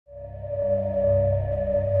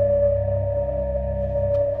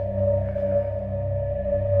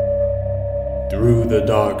Through the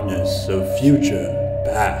darkness of future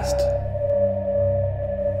past,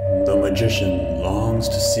 the magician longs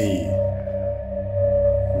to see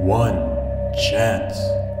one chance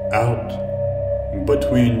out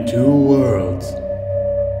between two worlds.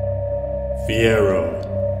 Fiero,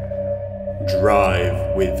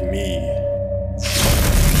 drive with me.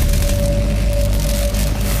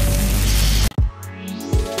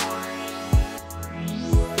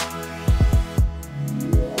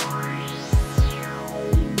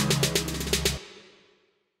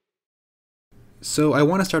 So I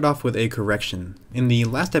want to start off with a correction. In the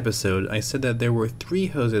last episode, I said that there were 3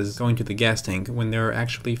 hoses going to the gas tank when there are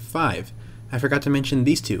actually 5. I forgot to mention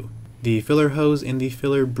these 2, the filler hose and the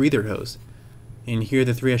filler breather hose. And here are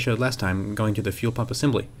the 3 I showed last time going to the fuel pump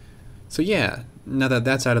assembly. So yeah, now that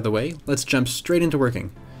that's out of the way, let's jump straight into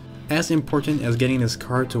working. As important as getting this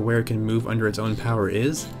car to where it can move under its own power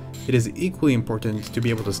is, it is equally important to be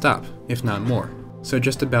able to stop, if not more. So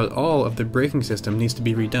just about all of the braking system needs to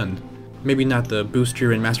be redone. Maybe not the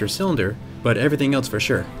booster and master cylinder, but everything else for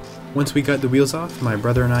sure. Once we got the wheels off, my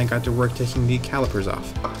brother and I got to work taking the calipers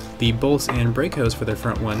off. The bolts and brake hose for the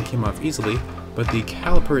front one came off easily, but the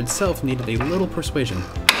caliper itself needed a little persuasion.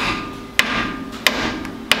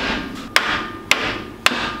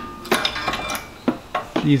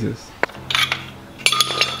 Jesus.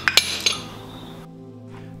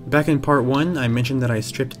 Back in part 1, I mentioned that I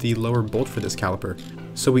stripped the lower bolt for this caliper,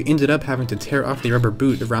 so we ended up having to tear off the rubber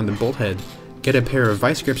boot around the bolt head, get a pair of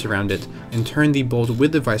vice grips around it, and turn the bolt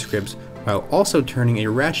with the vice grips while also turning a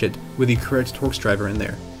ratchet with the correct Torx driver in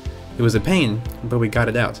there. It was a pain, but we got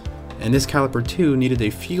it out. And this caliper too needed a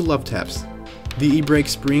few love taps. The e-brake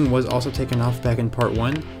spring was also taken off back in part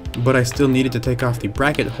 1, but I still needed to take off the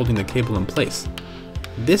bracket holding the cable in place.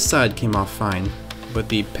 This side came off fine, but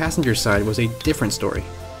the passenger side was a different story.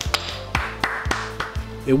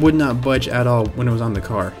 It would not budge at all when it was on the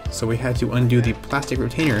car, so we had to undo the plastic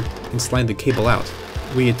retainer and slide the cable out.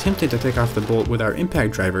 We attempted to take off the bolt with our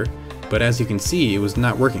impact driver, but as you can see, it was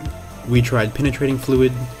not working. We tried penetrating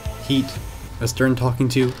fluid, heat, a stern talking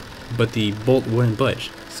to, but the bolt wouldn't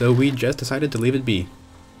budge, so we just decided to leave it be.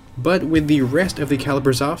 But with the rest of the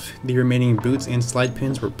calipers off, the remaining boots and slide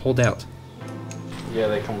pins were pulled out. Yeah,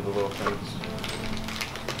 they come with the little things.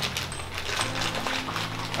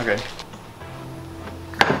 Okay.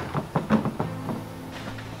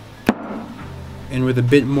 And with a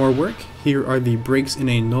bit more work, here are the brakes in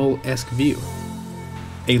a Knoll-esque view.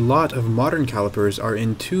 A lot of modern calipers are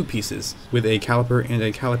in 2 pieces, with a caliper and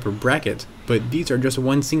a caliper bracket, but these are just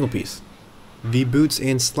one single piece. The boots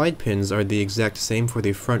and slide pins are the exact same for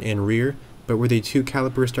the front and rear, but where the 2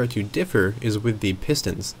 calipers start to differ is with the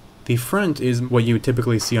pistons. The front is what you would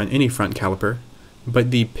typically see on any front caliper,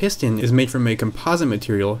 but the piston is made from a composite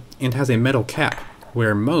material and has a metal cap,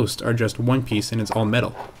 where most are just one piece and it's all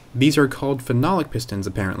metal. These are called phenolic pistons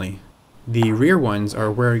apparently. The rear ones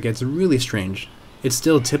are where it gets really strange. It's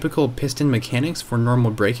still typical piston mechanics for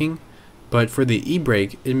normal braking, but for the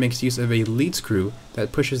e-brake it makes use of a lead screw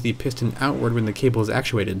that pushes the piston outward when the cable is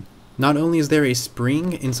actuated. Not only is there a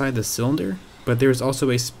spring inside the cylinder, but there's also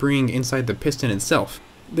a spring inside the piston itself.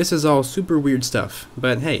 This is all super weird stuff,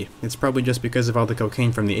 but hey, it's probably just because of all the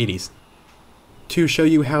cocaine from the 80s. To show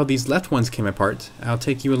you how these left ones came apart, I'll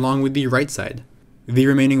take you along with the right side. The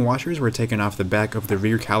remaining washers were taken off the back of the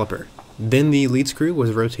rear caliper. Then the lead screw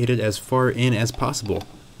was rotated as far in as possible.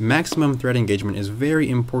 Maximum thread engagement is very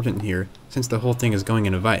important here since the whole thing is going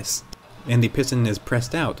in a vise, and the piston is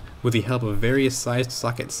pressed out with the help of various sized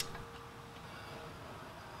sockets.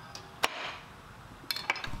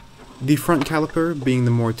 The front caliper, being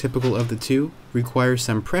the more typical of the 2, requires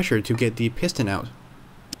some pressure to get the piston out.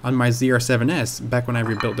 On my ZR7S, back when I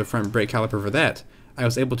rebuilt the front brake caliper for that, I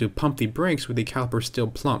was able to pump the brakes with the caliper still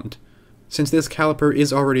plumbed. Since this caliper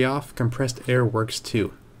is already off, compressed air works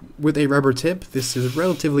too. With a rubber tip, this is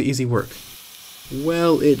relatively easy work.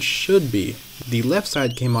 Well, it should be. The left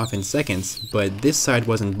side came off in seconds, but this side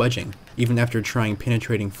wasn't budging, even after trying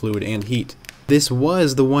penetrating fluid and heat. This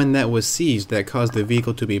was the one that was seized that caused the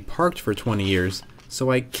vehicle to be parked for 20 years, so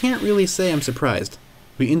I can't really say I'm surprised.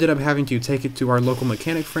 We ended up having to take it to our local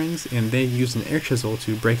mechanic friends, and they used an air chisel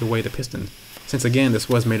to break away the piston. Since again this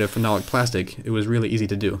was made of phenolic plastic, it was really easy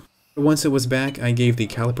to do. Once it was back, I gave the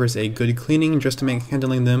calipers a good cleaning just to make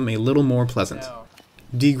handling them a little more pleasant.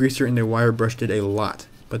 Degreaser and a wire brush did a lot,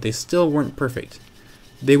 but they still weren't perfect.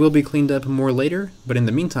 They will be cleaned up more later, but in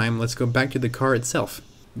the meantime, let's go back to the car itself.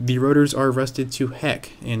 The rotors are rusted to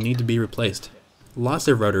heck and need to be replaced. Lots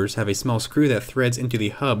of rotors have a small screw that threads into the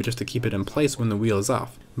hub just to keep it in place when the wheel is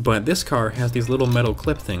off, but this car has these little metal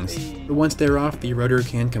clip things. Once they're off, the rotor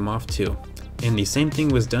can come off too. And the same thing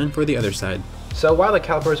was done for the other side. So while the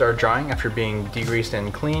calipers are drying after being degreased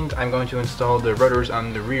and cleaned, I'm going to install the rotors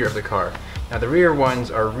on the rear of the car. Now the rear ones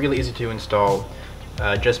are really easy to install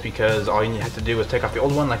just because all you have to do is take off the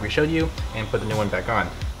old one like we showed you and put the new one back on.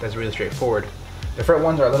 That's really straightforward. The front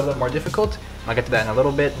ones are a little bit more difficult. I'll get to that in a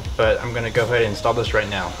little bit, but I'm going to go ahead and install this right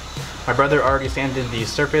now. My brother already sanded the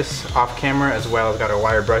surface off camera as well as got a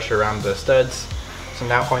wire brush around the studs. So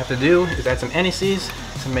now all I have to do is add some anti-seize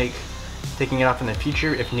to make taking it off in the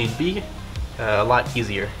future, if need be, a lot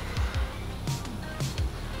easier.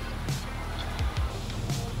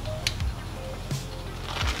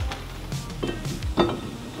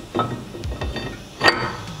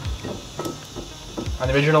 On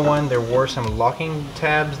the original one, there were some locking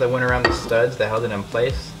tabs that went around the studs that held it in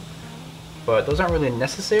place, but those aren't really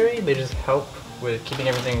necessary. They just help with keeping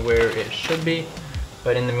everything where it should be.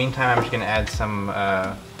 But in the meantime, I'm just going to add some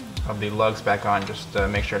of the lugs back on just to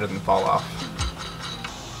make sure it doesn't fall off.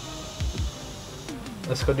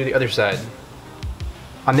 Let's go do the other side.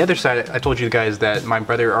 On the other side, I told you guys that my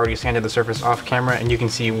brother already sanded the surface off camera, and you can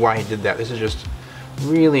see why he did that. This is just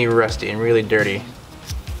really rusty and really dirty.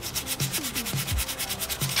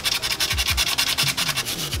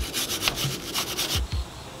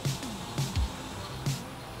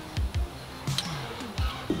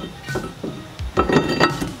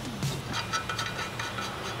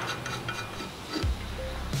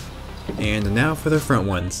 And now for the front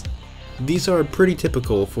ones. These are pretty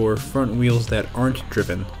typical for front wheels that aren't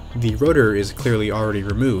driven. The rotor is clearly already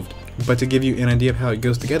removed, but to give you an idea of how it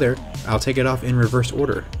goes together, I'll take it off in reverse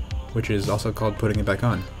order, which is also called putting it back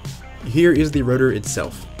on. Here is the rotor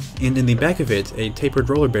itself, and in the back of it, a tapered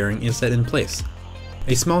roller bearing is set in place.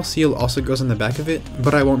 A small seal also goes on the back of it,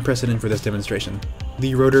 but I won't press it in for this demonstration.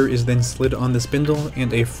 The rotor is then slid on the spindle,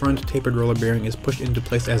 and a front tapered roller bearing is pushed into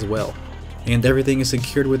place as well. And everything is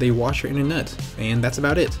secured with a washer and a nut, and that's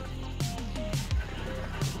about it.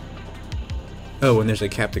 Oh, and there's a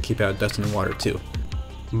cap to keep out dust and water too.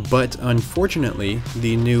 But unfortunately,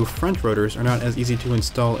 the new front rotors are not as easy to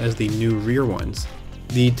install as the new rear ones.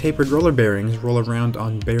 The tapered roller bearings roll around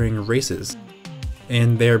on bearing races,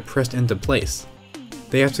 and they're pressed into place.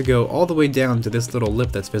 They have to go all the way down to this little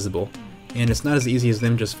lip that's visible, and it's not as easy as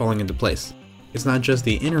them just falling into place. It's not just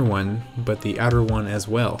the inner one, but the outer one as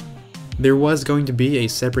well. There was going to be a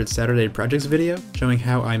separate Saturday Projects video showing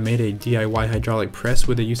how I made a DIY hydraulic press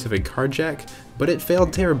with the use of a car jack, but it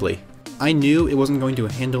failed terribly. I knew it wasn't going to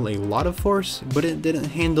handle a lot of force, but it didn't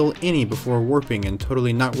handle any before warping and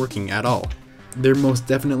totally not working at all. There most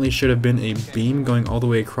definitely should have been a beam going all the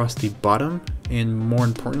way across the bottom, and more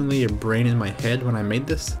importantly a brain in my head when I made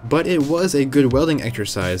this, but it was a good welding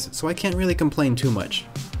exercise, so I can't really complain too much.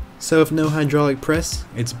 So if no hydraulic press,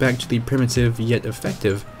 it's back to the primitive yet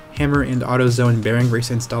effective hammer and AutoZone bearing race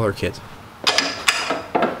installer kit.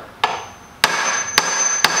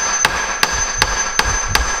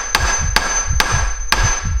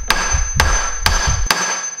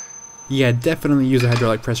 Yeah, definitely use a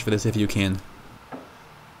hydraulic press for this if you can.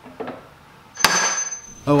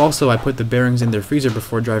 Oh, also I put the bearings in their freezer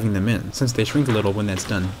before driving them in, since they shrink a little when that's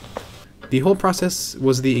done. The whole process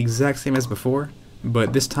was the exact same as before,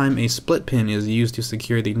 but this time a split pin is used to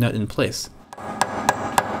secure the nut in place.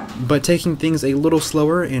 But taking things a little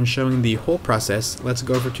slower and showing the whole process, let's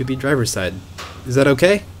go over to the driver's side. Is that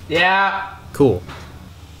okay? Yeah. Cool.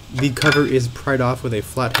 The cover is pried off with a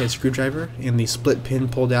flathead screwdriver, and the split pin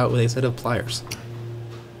pulled out with a set of pliers.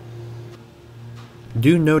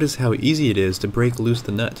 Do notice how easy it is to break loose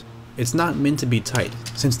the nut. It's not meant to be tight,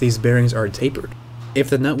 since these bearings are tapered. If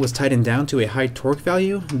the nut was tightened down to a high torque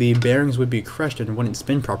value, the bearings would be crushed and wouldn't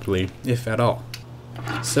spin properly, if at all.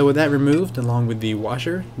 So with that removed, along with the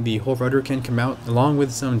washer, the whole rotor can come out, along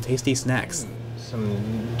with some tasty snacks.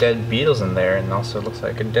 Some dead beetles in there, and also looks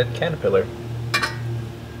like a dead caterpillar.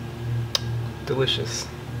 Delicious.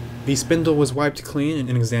 The spindle was wiped clean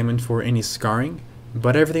and examined for any scarring,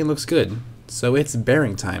 but everything looks good, so it's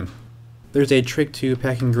bearing time. There's a trick to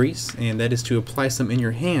packing grease, and that is to apply some in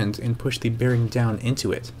your hand and push the bearing down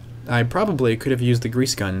into it. I probably could have used the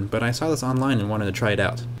grease gun, but I saw this online and wanted to try it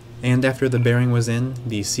out. And after the bearing was in,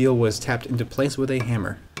 the seal was tapped into place with a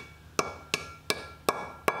hammer.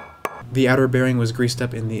 The outer bearing was greased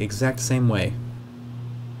up in the exact same way.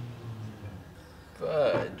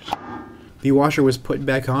 Fudge. The washer was put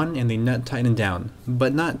back on and the nut tightened down,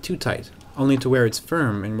 but not too tight, only to where it's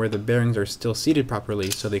firm and where the bearings are still seated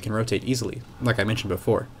properly so they can rotate easily, like I mentioned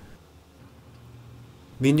before.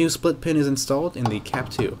 The new split pin is installed in the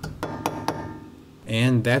cap too.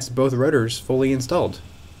 And that's both rotors fully installed.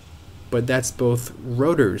 But that's both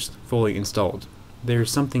rotors fully installed.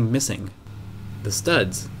 There's something missing. The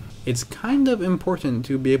studs. It's kind of important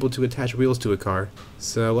to be able to attach wheels to a car,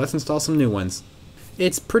 so let's install some new ones.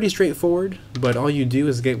 It's pretty straightforward, but all you do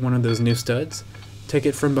is get one of those new studs, take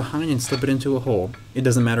it from behind and slip it into a hole. It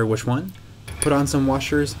doesn't matter which one. Put on some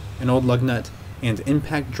washers, an old lug nut, and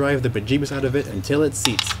impact drive the bejeebus out of it until it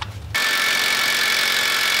seats.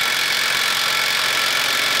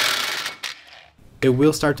 It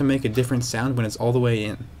will start to make a different sound when it's all the way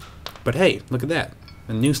in. But hey, look at that,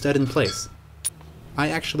 a new stud in place. I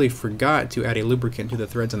actually forgot to add a lubricant to the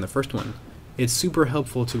threads on the first one. It's super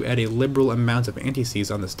helpful to add a liberal amount of anti-seize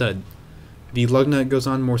on the stud. The lug nut goes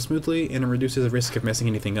on more smoothly and it reduces the risk of messing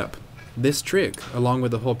anything up. This trick, along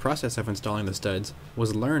with the whole process of installing the studs,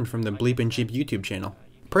 was learned from the Bleep and Cheap YouTube channel.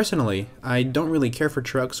 Personally, I don't really care for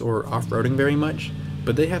trucks or off-roading very much,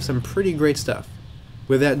 but they have some pretty great stuff.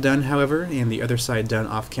 With that done, however, and the other side done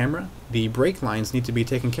off camera, the brake lines need to be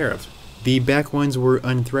taken care of. The back ones were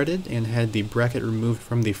unthreaded and had the bracket removed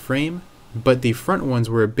from the frame, but the front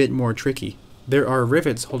ones were a bit more tricky. There are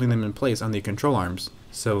rivets holding them in place on the control arms,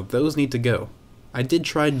 so those need to go. I did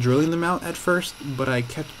try drilling them out at first, but I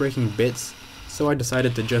kept breaking bits, so I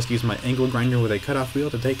decided to just use my angle grinder with a cutoff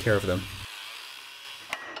wheel to take care of them.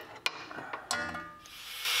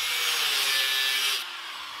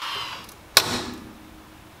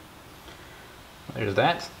 There's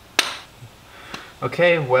that.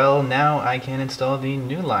 Okay, well now I can install the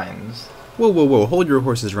new lines. Whoa, hold your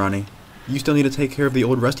horses, Ronnie. You still need to take care of the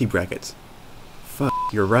old rusty brackets. Fuck,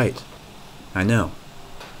 you're right. I know.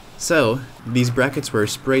 So, these brackets were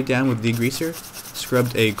sprayed down with degreaser,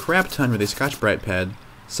 scrubbed a crap ton with a Scotch-Brite pad,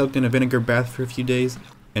 soaked in a vinegar bath for a few days,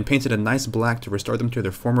 and painted a nice black to restore them to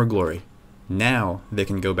their former glory. Now they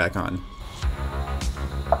can go back on.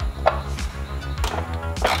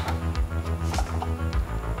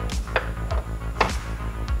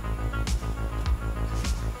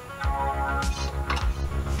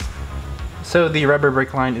 So the rubber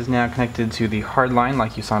brake line is now connected to the hard line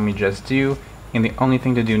like you saw me just do, and the only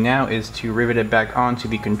thing to do now is to rivet it back onto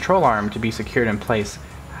the control arm to be secured in place.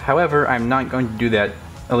 However, I'm not going to do that,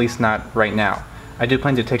 at least not right now. I do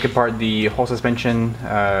plan to take apart the whole suspension,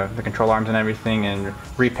 the control arms and everything, and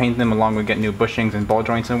repaint them along with get new bushings and ball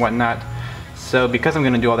joints and whatnot. So because I'm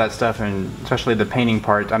going to do all that stuff, and especially the painting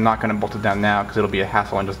part, I'm not going to bolt it down now because it'll be a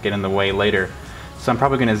hassle and just get in the way later. So I'm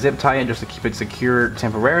probably going to zip tie it just to keep it secure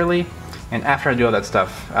temporarily. And after I do all that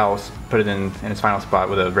stuff, I'll put it in its final spot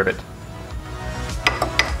with a rivet.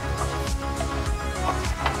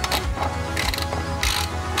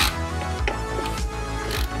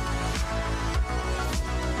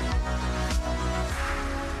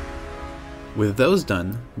 With those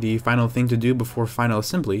done, the final thing to do before final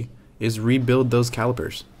assembly is rebuild those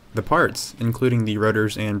calipers. The parts, including the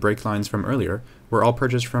rotors and brake lines from earlier, were all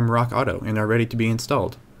purchased from Rock Auto and are ready to be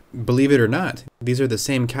installed. Believe it or not, these are the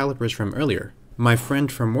same calipers from earlier. My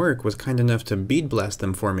friend from work was kind enough to bead blast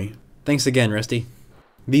them for me. Thanks again, Rusty.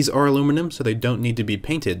 These are aluminum, so they don't need to be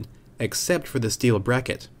painted, except for the steel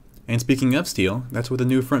bracket. And speaking of steel, that's where the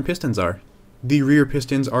new front pistons are. The rear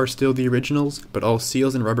pistons are still the originals, but all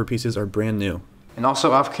seals and rubber pieces are brand new. And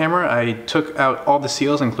also off camera, I took out all the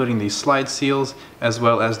seals, including the slide seals, as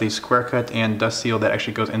well as the square cut and dust seal that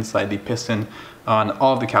actually goes inside the piston on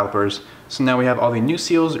all of the calipers. So now we have all the new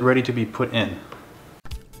seals ready to be put in.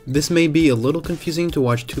 This may be a little confusing to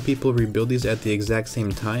watch two people rebuild these at the exact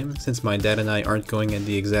same time, since my dad and I aren't going at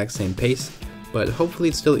the exact same pace, but hopefully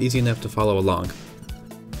it's still easy enough to follow along.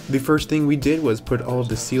 The first thing we did was put all of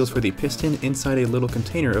the seals for the piston inside a little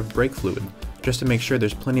container of brake fluid, just to make sure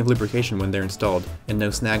there's plenty of lubrication when they're installed, and no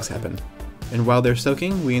snags happen. And while they're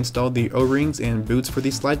soaking, we installed the O-rings and boots for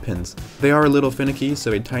these slide pins. They are a little finicky,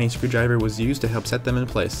 so a tiny screwdriver was used to help set them in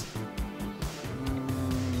place.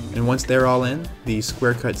 And once they're all in, the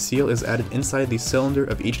square cut seal is added inside the cylinder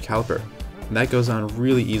of each caliper, and that goes on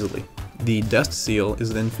really easily. The dust seal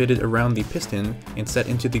is then fitted around the piston and set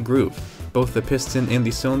into the groove. Both the piston and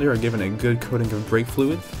the cylinder are given a good coating of brake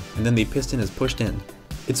fluid, and then the piston is pushed in.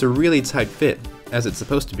 It's a really tight fit, as it's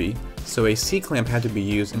supposed to be, so a C-clamp had to be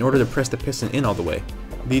used in order to press the piston in all the way.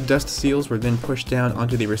 The dust seals were then pushed down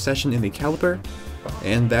onto the recession in the caliper,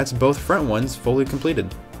 and that's both front ones fully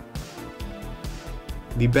completed.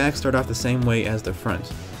 The backs start off the same way as the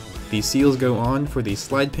front. The seals go on for the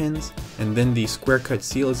slide pins, and then the square cut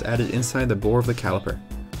seal is added inside the bore of the caliper.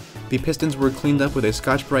 The pistons were cleaned up with a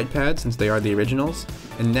Scotch-Brite pad since they are the originals,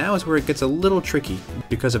 and now is where it gets a little tricky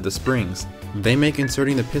because of the springs. They make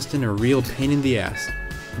inserting the piston a real pain in the ass,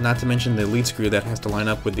 not to mention the lead screw that has to line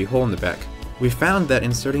up with the hole in the back. We found that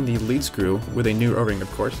inserting the lead screw, with a new O-ring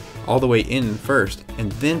of course, all the way in first,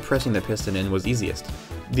 and then pressing the piston in was easiest.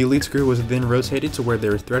 The lead screw was then rotated to where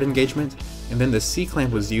there was thread engagement, and then the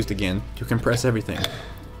C-clamp was used again to compress everything.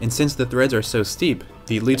 And since the threads are so steep,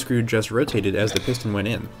 the lead screw just rotated as the piston went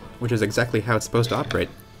in, which is exactly how it's supposed to operate.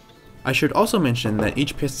 I should also mention that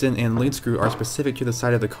each piston and lead screw are specific to the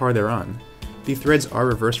side of the car they're on. The threads are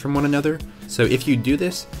reversed from one another, so if you do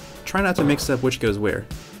this, try not to mix up which goes where.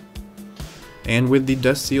 And with the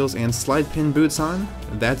dust seals and slide pin boots on,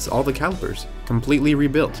 that's all the calipers, completely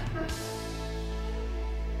rebuilt.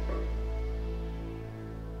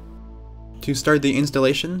 To start the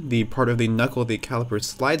installation, the part of the knuckle the caliper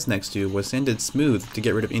slides next to was sanded smooth to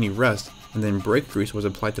get rid of any rust, and then brake grease was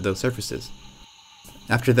applied to those surfaces.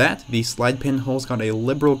 After that, the slide pin holes got a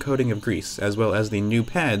liberal coating of grease, as well as the new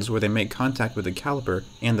pads where they make contact with the caliper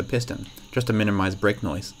and the piston, just to minimize brake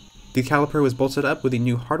noise. The caliper was bolted up with the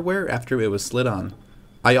new hardware after it was slid on.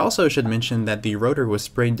 I also should mention that the rotor was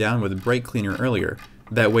sprayed down with brake cleaner earlier,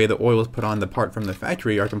 that way the oils put on the part from the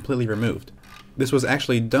factory are completely removed. This was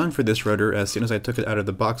actually done for this rotor as soon as I took it out of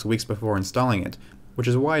the box weeks before installing it, which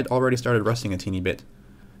is why it already started rusting a teeny bit.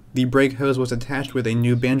 The brake hose was attached with a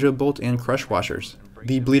new banjo bolt and crush washers.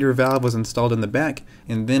 The bleeder valve was installed in the back,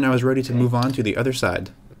 and then I was ready to move on to the other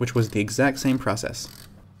side, which was the exact same process.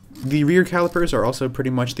 The rear calipers are also pretty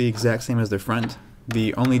much the exact same as the front.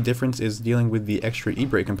 The only difference is dealing with the extra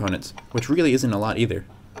e-brake components, which really isn't a lot either.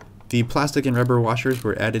 The plastic and rubber washers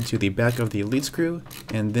were added to the back of the lead screw,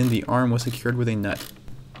 and then the arm was secured with a nut.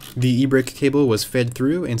 The e-brake cable was fed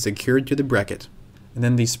through and secured to the bracket, and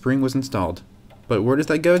then the spring was installed. But where does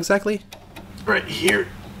that go exactly? Right here.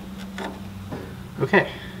 Okay.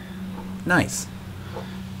 Nice.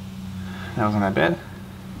 That was on that bed,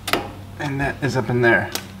 and that is up in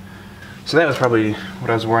there. So that was probably what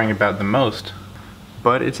I was worrying about the most,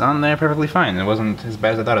 but it's on there perfectly fine. It wasn't as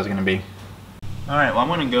bad as I thought it was going to be. Alright, well I'm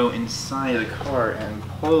going to go inside the car and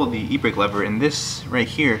pull the e-brake lever, and this right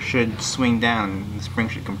here should swing down and the spring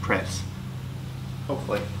should compress.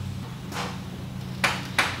 Hopefully.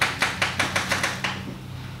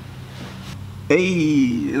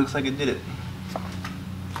 Hey, it looks like it did it.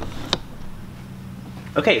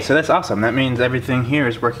 Okay, so that's awesome. That means everything here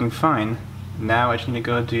is working fine. Now I just need to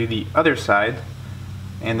go to the other side,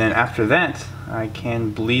 and then after that I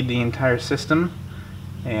can bleed the entire system,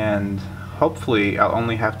 and hopefully I'll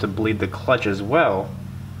only have to bleed the clutch as well,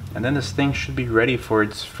 and then this thing should be ready for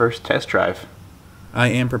its first test drive. I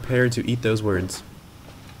am prepared to eat those words.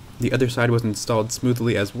 The other side was installed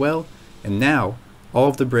smoothly as well, and now all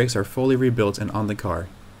of the brakes are fully rebuilt and on the car.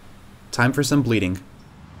 Time for some bleeding.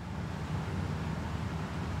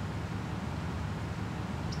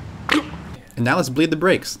 And now let's bleed the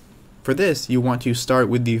brakes. For this, you want to start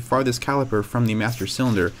with the farthest caliper from the master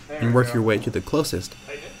cylinder and work your way to the closest.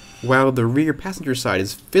 While the rear passenger side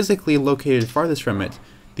is physically located farthest from it,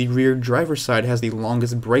 the rear driver's side has the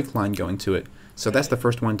longest brake line going to it, so that's the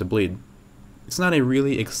first one to bleed. It's not a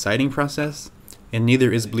really exciting process, and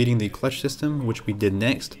neither is bleeding the clutch system, which we did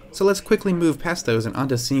next, so let's quickly move past those and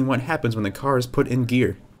onto seeing what happens when the car is put in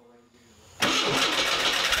gear.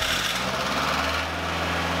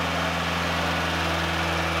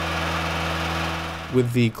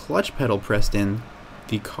 With the clutch pedal pressed in,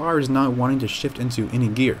 the car is not wanting to shift into any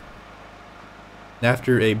gear.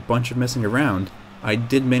 After a bunch of messing around, I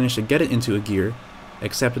did manage to get it into a gear,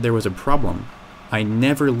 except there was a problem. I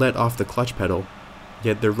never let off the clutch pedal,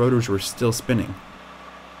 yet the rotors were still spinning.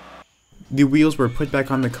 The wheels were put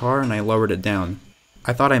back on the car and I lowered it down.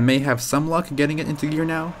 I thought I may have some luck getting it into gear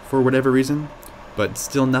now, for whatever reason, but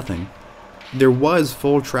still nothing. There was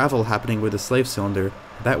full travel happening with the slave cylinder,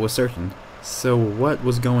 that was certain. So what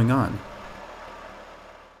was going on?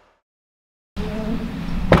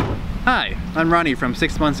 Hi, I'm Ronnie from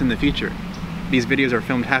 6 Months in the Future. These videos are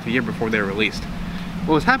filmed half a year before they're released.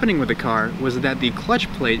 What was happening with the car was that the clutch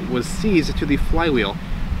plate was seized to the flywheel.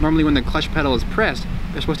 Normally when the clutch pedal is pressed,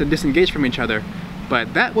 they're supposed to disengage from each other,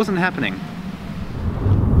 but that wasn't happening.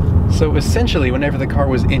 So essentially, whenever the car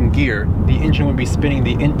was in gear, the engine would be spinning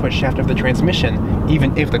the input shaft of the transmission,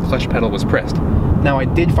 even if the clutch pedal was pressed. Now I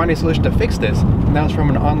did find a solution to fix this, and that was from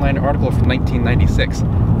an online article from 1996.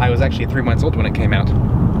 I was actually 3 months old when it came out.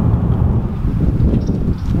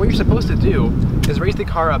 What you're supposed to do is raise the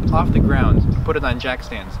car up off the ground and put it on jack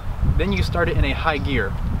stands. Then you start it in a high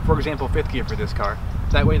gear, for example 5th gear for this car.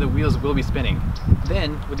 That way the wheels will be spinning.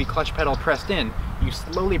 Then, with the clutch pedal pressed in, you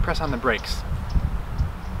slowly press on the brakes.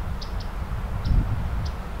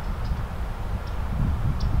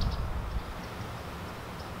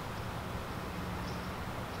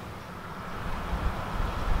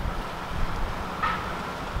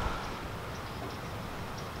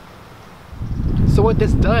 So So what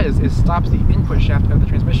this does is stops the input shaft of the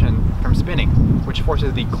transmission from spinning, which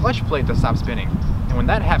forces the clutch plate to stop spinning. And when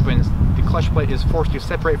that happens, the clutch plate is forced to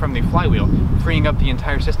separate from the flywheel, freeing up the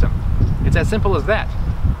entire system. It's as simple as that.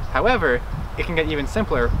 However, it can get even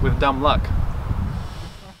simpler with dumb luck.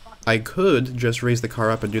 I could just raise the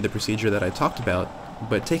car up and do the procedure that I talked about,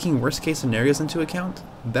 but taking worst case scenarios into account,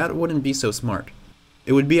 that wouldn't be so smart.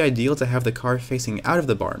 It would be ideal to have the car facing out of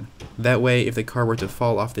the barn. That way, if the car were to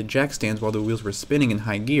fall off the jack stands while the wheels were spinning in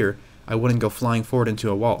high gear, I wouldn't go flying forward into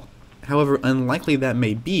a wall. However unlikely that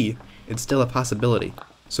may be, it's still a possibility.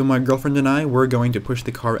 So my girlfriend and I were going to push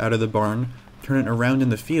the car out of the barn, turn it around in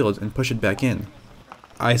the field, and push it back in.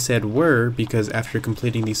 I said were because after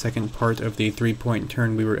completing the second part of the 3-point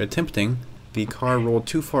turn we were attempting, the car rolled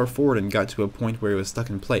too far forward and got to a point where it was stuck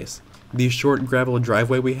in place. The short gravel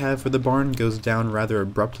driveway we have for the barn goes down rather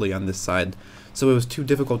abruptly on this side, so it was too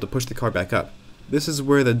difficult to push the car back up. This is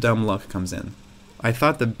where the dumb luck comes in. I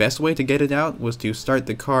thought the best way to get it out was to start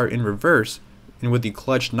the car in reverse and with the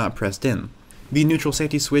clutch not pressed in. The neutral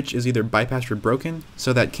safety switch is either bypassed or broken,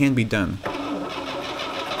 so that can be done.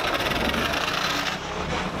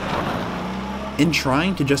 In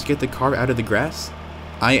trying to just get the car out of the grass,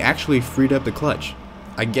 I actually freed up the clutch.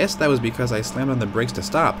 I guess that was because I slammed on the brakes to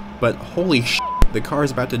stop, but holy shit, the car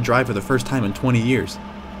is about to drive for the first time in 20 years.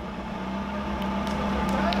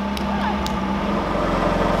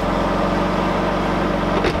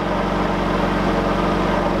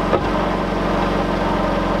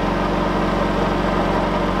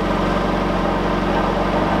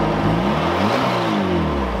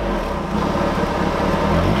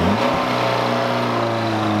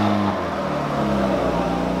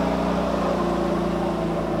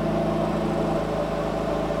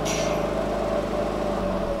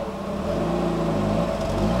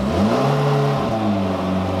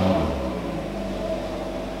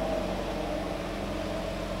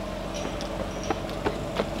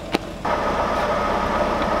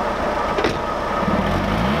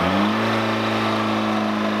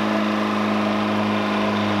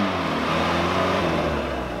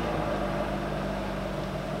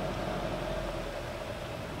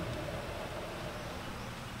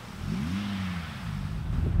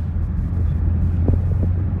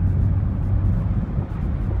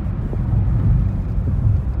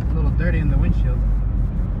 Dirty in the windshield.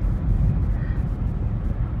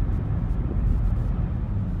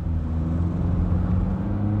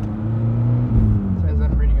 It says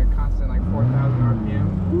I'm reading a constant like 4,000 RPM.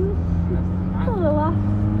 That's not. A little off.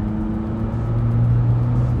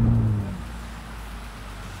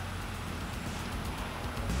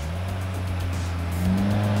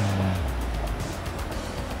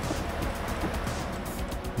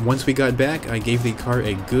 Once we got back, I gave the car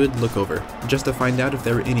a good look over, just to find out if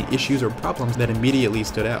there were any issues or problems that immediately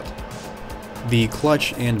stood out. The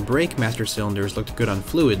clutch and brake master cylinders looked good on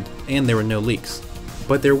fluid, and there were no leaks.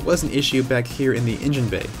 But there was an issue back here in the engine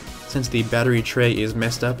bay. Since the battery tray is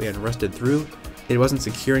messed up and rusted through, it wasn't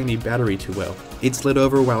securing the battery too well. It slid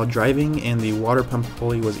over while driving, and the water pump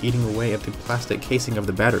pulley was eating away at the plastic casing of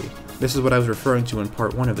the battery. This is what I was referring to in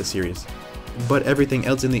part 1 of the series. But everything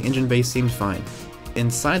else in the engine bay seemed fine.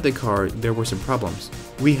 Inside the car, there were some problems.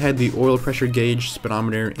 We had the oil pressure gauge,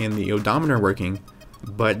 speedometer, and the odometer working,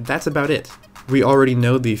 but that's about it. We already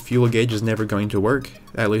know the fuel gauge is never going to work,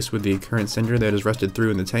 at least with the current cylinder that is rusted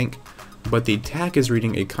through in the tank, but the tach is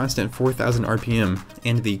reading a constant 4,000 RPM,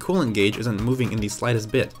 and the coolant gauge isn't moving in the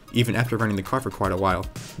slightest bit, even after running the car for quite a while.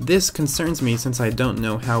 This concerns me since I don't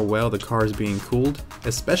know how well the car is being cooled,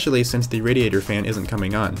 especially since the radiator fan isn't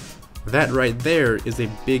coming on. That right there is a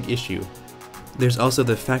big issue. There's also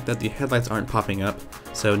the fact that the headlights aren't popping up,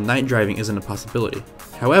 so night driving isn't a possibility.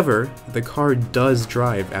 However, the car does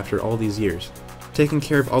drive after all these years. Taking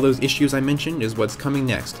care of all those issues I mentioned is what's coming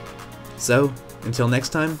next. So, until next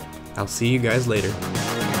time, I'll see you guys later.